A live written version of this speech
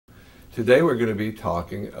Today we're going to be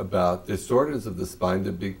talking about disorders of the spine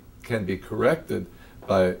that can be corrected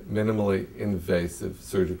by minimally invasive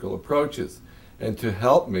surgical approaches. And to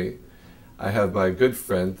help me, I have my good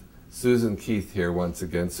friend Susan Keith here once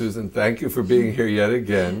again. Susan, thank you for being here yet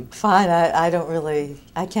again. Fine,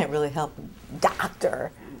 I can't really help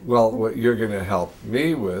doctor. Well, what you're going to help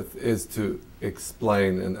me with is to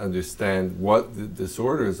explain and understand what the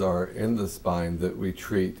disorders are in the spine that we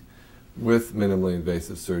treat with minimally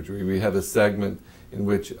invasive surgery. We have a segment in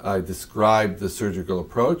which I described the surgical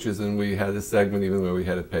approaches, and we had a segment even where we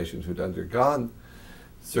had a patient who'd undergone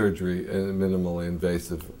surgery in a minimally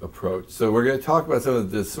invasive approach. So we're going to talk about some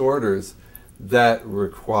of the disorders that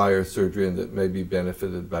require surgery and that may be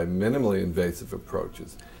benefited by minimally invasive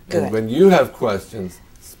approaches. Good. And when you have questions,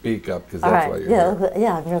 speak up, because that's why you're here.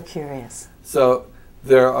 Yeah, I'm real curious. So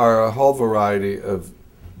there are a whole variety of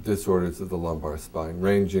disorders of the lumbar spine,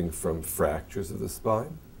 ranging from fractures of the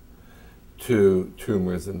spine, to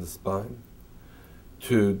tumors in the spine,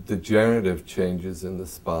 to degenerative changes in the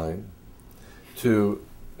spine, to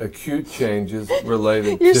acute changes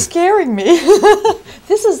related You're to... scaring me.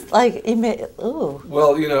 This is like, ooh.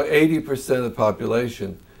 Well, you know, 80% of the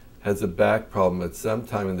population has a back problem at some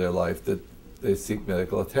time in their life that they seek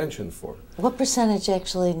medical attention for. What percentage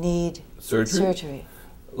actually need surgery?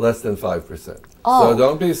 Less than 5%. Oh, so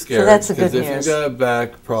don't be scared. So that's the good news. Because if you've got a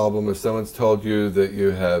back problem, if someone's told you that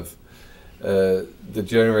you have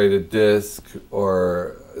degenerated disc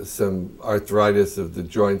or some arthritis of the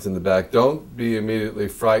joints in the back, don't be immediately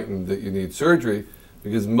frightened that you need surgery,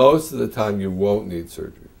 because most of the time you won't need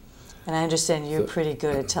surgery. And I understand you're pretty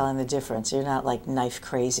good at telling the difference. You're not like knife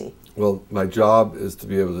crazy. Well, my job is to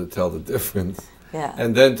be able to tell the difference. Yeah.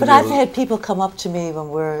 And then but I've had people come up to me when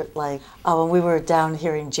we're like, when we were down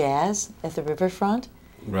hearing jazz at the riverfront.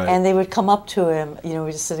 Right. And they would come up to him, you know, we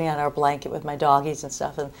were just sitting on our blanket with my doggies and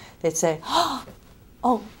stuff, and they'd say,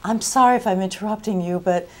 "Oh, I'm sorry if I'm interrupting you,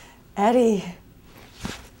 but Eddie,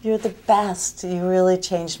 you're the best. You really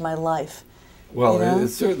changed my life." Well, you know?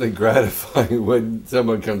 it's certainly gratifying when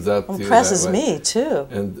someone comes up to you that way. Impresses me, too.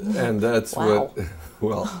 And that's wow. what,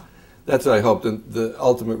 well, that's what I hope. And the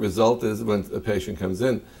ultimate result is when a patient comes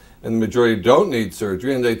in, and the majority don't need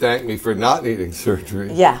surgery, and they thank me for not needing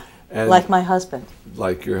surgery. Yeah, and like my husband.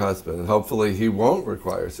 Like your husband. And hopefully he won't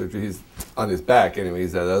require surgery. He's on his back anyway.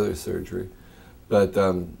 He's had other surgery. But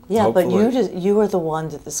yeah, but you were the one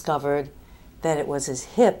that discovered that it was his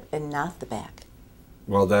hip and not the back.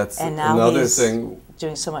 Well, that's and now another he's thing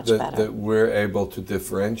doing so much better. That we're able to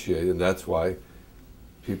differentiate, and that's why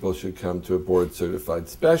people should come to a board-certified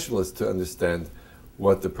specialist to understand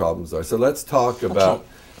what the problems are. So let's talk about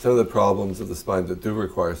some of the problems of the spine that do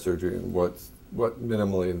require surgery and what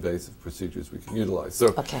minimally invasive procedures we can utilize.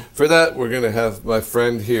 So for that, we're going to have my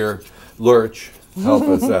friend here, Lurch, help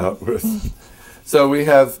us out with. So we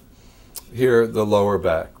have here the lower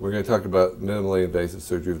back. We're going to talk about minimally invasive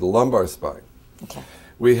surgery of the lumbar spine. Okay.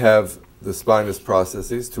 We have the spinous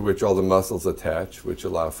processes to which all the muscles attach, which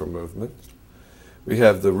allow for movement. We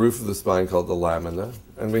have the roof of the spine called the lamina,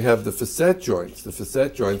 and we have the facet joints. The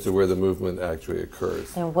facet joints are where the movement actually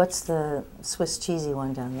occurs. And what's the Swiss cheesy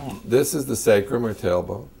one down there? This is the sacrum or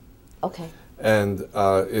tailbone. Okay. And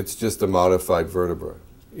it's just a modified vertebra.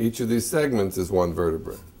 Each of these segments is one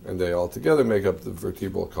vertebra, and they all together make up the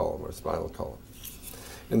vertebral column or spinal column.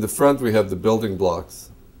 In the front, we have the building blocks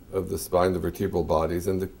of the spine, the vertebral bodies,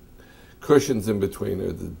 and the cushions in between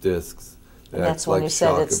are the discs. And that's when you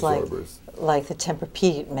said it's like the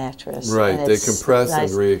Tempur-Pedic mattress. Right, they compress nice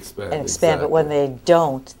and re-expand. And expand, but when they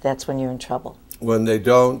don't, that's when you're in trouble. When they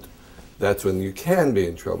don't, that's when you can be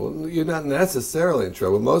in trouble. You're not necessarily in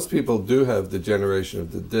trouble. Most people do have degeneration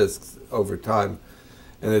of the discs over time,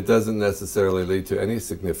 and it doesn't necessarily lead to any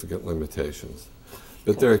significant limitations.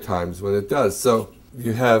 But there are times when it does. So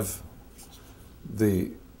you have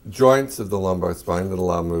the joints of the lumbar spine that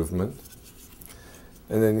allow movement.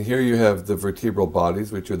 And then here you have the vertebral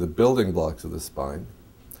bodies, which are the building blocks of the spine.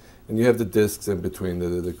 And you have the discs in between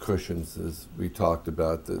that are the cushions, as we talked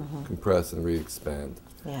about, that compress and re-expand.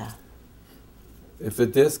 Yeah. If a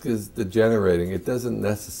disc is degenerating, it doesn't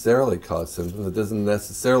necessarily cause symptoms. It doesn't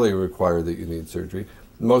necessarily require that you need surgery.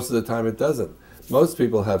 Most of the time it doesn't. Most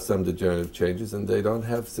people have some degenerative changes and they don't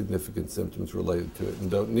have significant symptoms related to it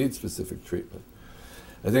and don't need specific treatment.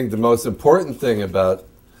 I think the most important thing about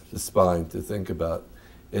the spine to think about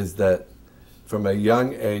is that from a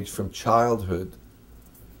young age, from childhood,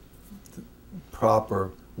 the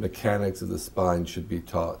proper mechanics of the spine should be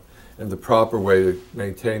taught, and the proper way to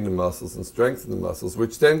maintain the muscles and strengthen the muscles,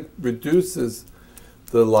 which then reduces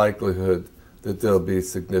the likelihood that there'll be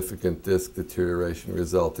significant disc deterioration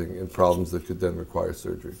resulting in problems that could then require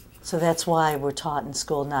surgery. So that's why we're taught in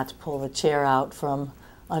school not to pull the chair out from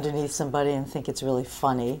underneath somebody and think it's really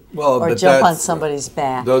funny, or jump on somebody's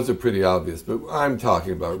back. Those are pretty obvious, but I'm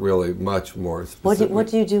talking about really much more specific. What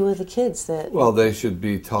do you do with the kids that? Well, they should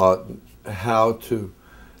be taught how to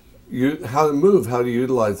move, how to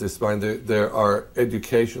utilize their spine. There are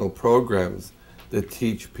educational programs that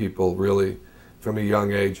teach people really from a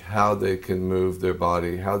young age how they can move their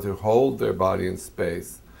body, how to hold their body in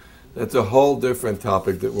space. That's a whole different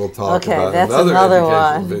topic that we'll talk about in another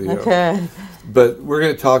educational video. Okay. But we're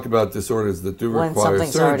going to talk about disorders that do require surgery. When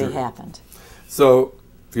something's already happened. So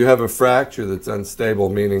if you have a fracture that's unstable,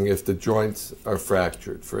 meaning if the joints are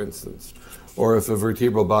fractured, for instance, or if a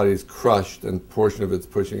vertebral body is crushed and a portion of it's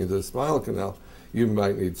pushing into the spinal canal, you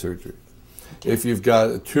might need surgery. Okay. If you've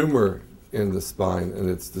got a tumor in the spine and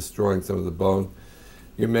it's destroying some of the bone,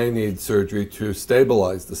 you may need surgery to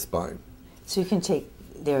stabilize the spine. So you can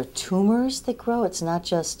there are tumors that grow? It's not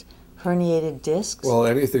just herniated discs? Well,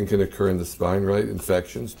 anything can occur in the spine, right?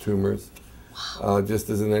 Infections, tumors, wow. Just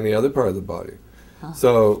as in any other part of the body. Huh.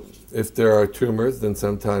 So if there are tumors, then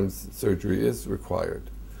sometimes surgery is required.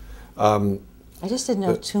 I just didn't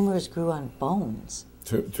know tumors grew on bones.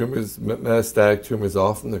 Tumors, metastatic tumors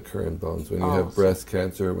often occur in bones. When you have breast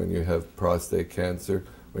cancer, when you have prostate cancer,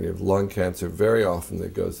 when you have lung cancer, very often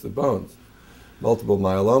it goes to the bones. Multiple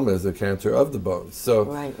myeloma is a cancer of the bones. So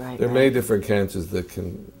there are many different cancers that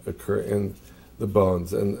can occur in the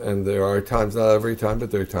bones. And there are times, not every time, but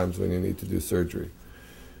there are times when you need to do surgery.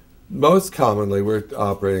 Most commonly, we're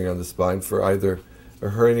operating on the spine for either a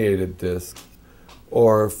herniated disc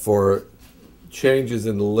or for changes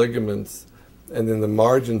in the ligaments and in the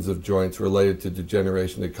margins of joints related to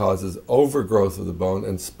degeneration that causes overgrowth of the bone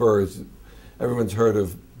and spurs. Everyone's heard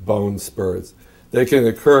of bone spurs. They can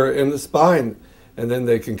occur in the spine, and then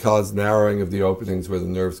they can cause narrowing of the openings where the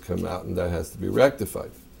nerves come out, and that has to be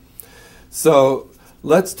rectified. So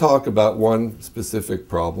let's talk about one specific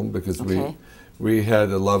problem, because we had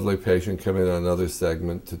a lovely patient come in on another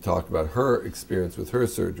segment to talk about her experience with her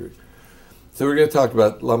surgery. So we're going to talk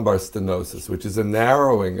about lumbar stenosis, which is a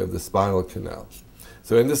narrowing of the spinal canal.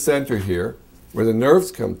 So in the center here, where the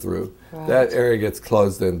nerves come through, that area gets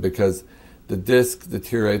closed in because the disc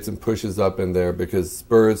deteriorates and pushes up in there, because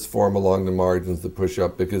spurs form along the margins that push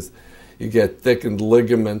up, because you get thickened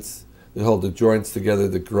ligaments that hold the joints together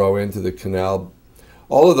that grow into the canal.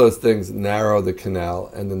 All of those things narrow the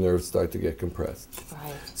canal and the nerves start to get compressed.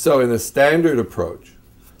 Right. So in a standard approach,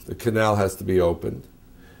 the canal has to be opened.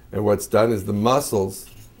 And what's done is the muscles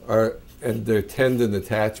and their tendon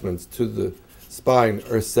attachments to the spine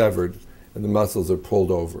are severed, and the muscles are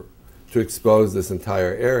pulled over to expose this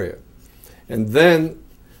entire area. And then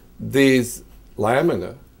these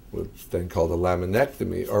lamina, what's then called a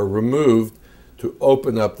laminectomy, are removed to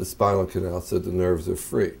open up the spinal canal so the nerves are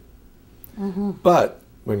free. Mm-hmm. But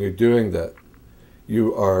when you're doing that,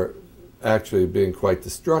 you are actually being quite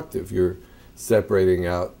destructive. You're separating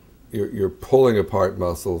out, you're pulling apart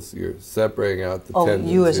muscles, you're separating out the tendons.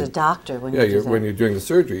 Oh, you as a doctor when you do that. When you're doing the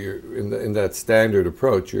surgery, you're in that standard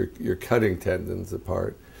approach, you're cutting tendons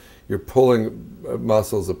apart. You're pulling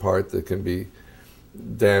muscles apart that can be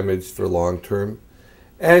damaged for long term.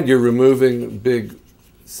 And you're removing big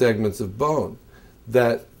segments of bone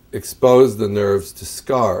that expose the nerves to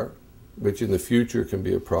scar, which in the future can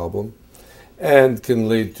be a problem, and can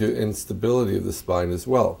lead to instability of the spine as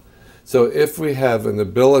well. So if we have an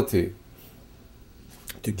ability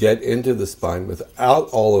to get into the spine without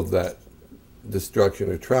all of that destruction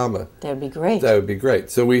or trauma, that would be great. That would be great.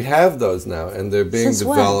 So we have those now, and they're being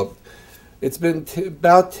developed. It's been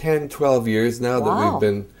about 10, 12 years now that we've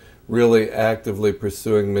been really actively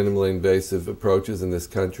pursuing minimally invasive approaches in this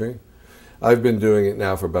country. I've been doing it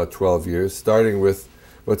now for about 12 years, starting with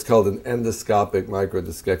what's called an endoscopic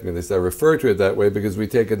microdiscectomy. I refer to it that way because we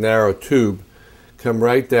take a narrow tube, come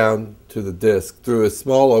right down to the disc through a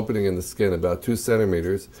small opening in the skin, about 2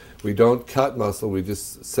 centimeters. We don't cut muscle, we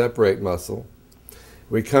just separate muscle.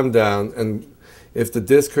 We come down, and if the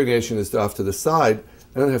disc herniation is off to the side,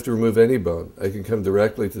 I don't have to remove any bone. I can come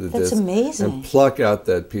directly to the disc and pluck out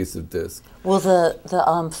that piece of disc. Will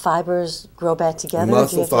the fibers grow back together?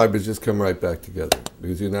 Muscle fibers just come right back together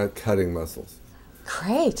because you're not cutting muscles.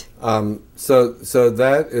 Great. So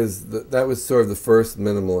that was sort of the first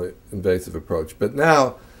minimally invasive approach. But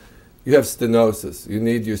now you have stenosis. You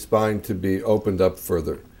need your spine to be opened up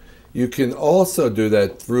further. You can also do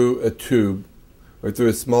that through a tube or through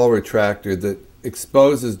a small retractor that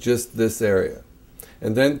exposes just this area.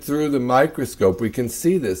 And then through the microscope, we can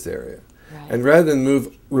see this area. Right. And rather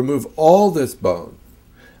than remove all this bone,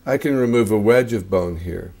 I can remove a wedge of bone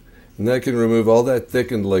here. And I can remove all that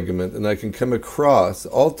thickened ligament, and I can come across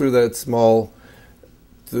all through that small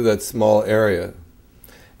area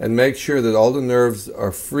and make sure that all the nerves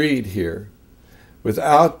are freed here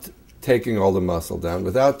without taking all the muscle down,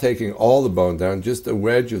 without taking all the bone down, just a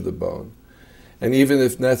wedge of the bone. And even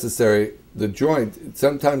if necessary, the joint,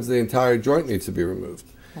 sometimes the entire joint needs to be removed.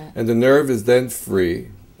 Right. And the nerve is then free,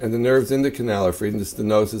 and the nerves in the canal are free, and the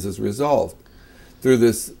stenosis is resolved through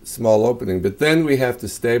this small opening. But then we have to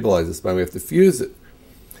stabilize the spine, we have to fuse it.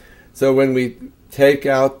 So when we take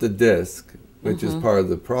out the disc, which is part of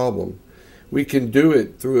the problem, we can do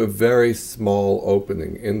it through a very small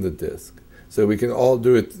opening in the disc. So we can all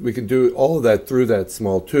do it, we can do all of that through that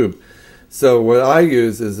small tube. So what I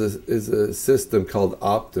use is a system called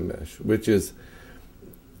Optimesh, which is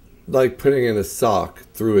like putting in a sock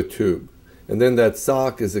through a tube. And then that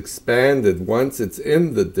sock is expanded once it's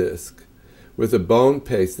in the disc with a bone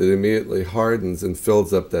paste that immediately hardens and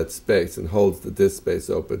fills up that space and holds the disc space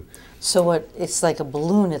open. So it's like a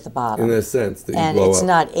balloon at the bottom. In a sense, that you blow up. And it's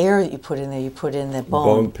not air that you put in there, you put in the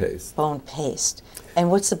bone paste. Bone paste. And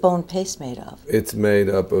what's the bone paste made of? It's made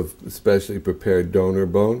up of specially prepared donor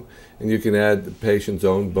bone, and you can add the patient's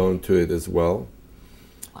own bone to it as well.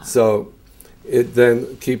 Wow. So it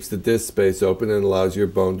then keeps the disc space open and allows your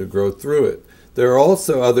bone to grow through it. There are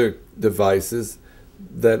also other devices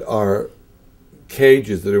that are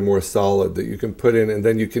cages that are more solid that you can put in, and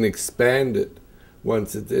then you can expand it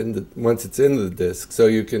once it's in the disc, so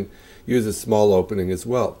you can use a small opening as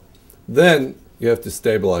well. Then you have to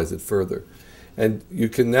stabilize it further. And you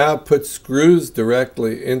can now put screws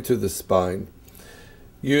directly into the spine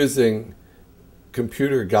using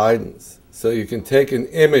computer guidance. So you can take an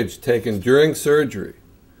image taken during surgery,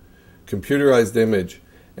 computerized image,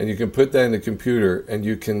 and you can put that in the computer, and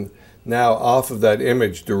you can now off of that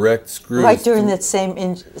image direct screws. Right during that same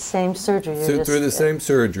surgery. Through the same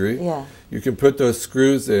surgery. Yeah. You can put those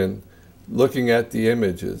screws in, looking at the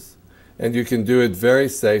images, and you can do it very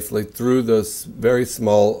safely through those very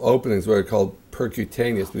small openings, what are called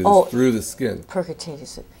percutaneous, because it's through the skin.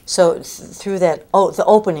 Percutaneous. So through that, the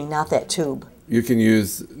opening, not that tube. You can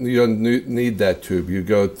use, you don't need that tube. You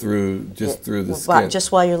go through, through the skin.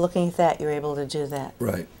 Just while you're looking at that, you're able to do that.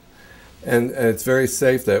 Right. And it's very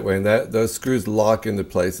safe that way, and those screws lock into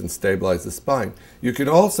place and stabilize the spine. You can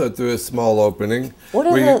also, through a small opening... What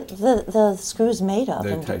are the screws made of?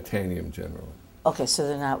 They're titanium, generally. Okay, so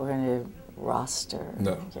they're not going to rust or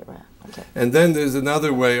get rid of. Okay. And then there's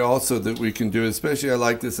another way also that we can do, especially I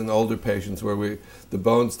like this in older patients where the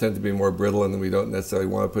bones tend to be more brittle and we don't necessarily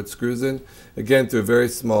want to put screws in. Again, through a very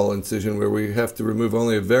small incision where we have to remove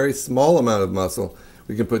only a very small amount of muscle,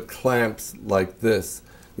 we can put clamps like this.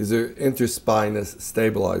 These are interspinous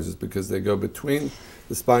stabilizers because they go between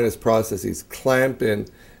the spinous processes, clamp in,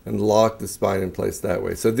 and lock the spine in place that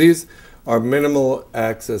way. So these are minimal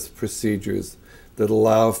access procedures that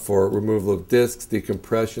allow for removal of discs,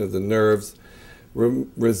 decompression of the nerves,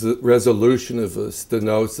 resolution of a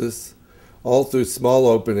stenosis, all through small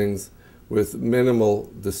openings with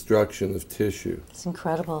minimal destruction of tissue. It's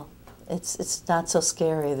incredible. It's not so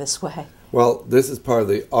scary this way. Well, this is part of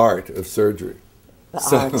the art of surgery.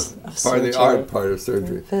 Part of the art part of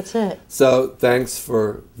surgery. That's it. So thanks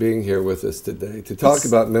for being here with us today to talk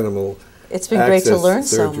about minimal It's been great to learn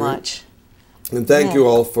surgery. so much. And thank you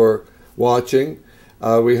all for watching.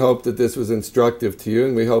 We hope that this was instructive to you,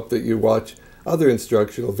 and we hope that you watch other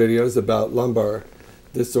instructional videos about lumbar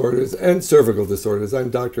disorders and cervical disorders. I'm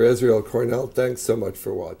Dr. Ezriel Kornel. Thanks so much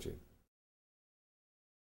for watching.